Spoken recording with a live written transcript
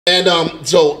And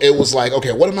so it was like,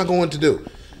 okay, what am I going to do?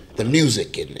 The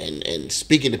music and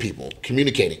speaking to people,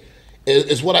 communicating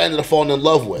is what I ended up falling in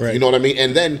love with. Right. You know what I mean?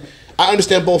 And then I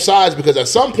understand both sides, because at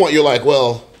some point you're like,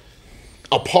 well,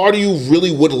 a part of you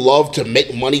really would love to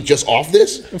make money just off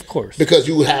this. Of course. Because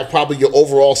you have probably your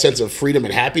overall sense of freedom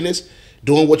and happiness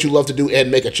doing what you love to do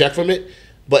and make a check from it.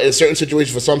 But in certain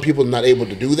situations, for some people, they're not able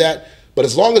to do that. But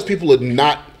as long as people are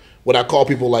not what I call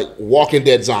people like Walking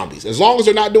Dead zombies, as long as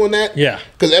they're not doing that, yeah.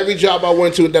 Because every job I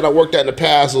went to that I worked at in the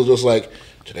past was just like,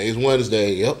 today's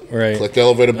Wednesday. Yep. Right. Click the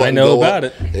elevator button. I know about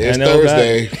it. Here's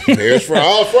Thursday. Here's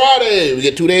Friday. We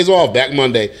get 2 days off. Back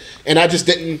Monday. And I just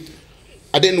didn't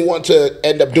want to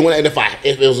end up doing it. And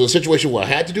if it was a situation where I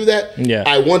had to do that, yeah.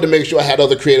 I wanted to make sure I had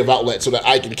other creative outlets so that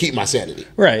I can keep my sanity.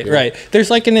 Right, you know? Right. There's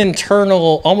like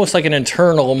almost like an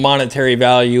internal monetary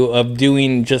value of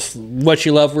doing just what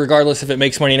you love, regardless if it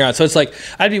makes money or not. So it's like,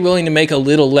 I'd be willing to make a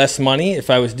little less money if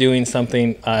I was doing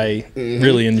something I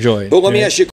really enjoyed. But let me ask you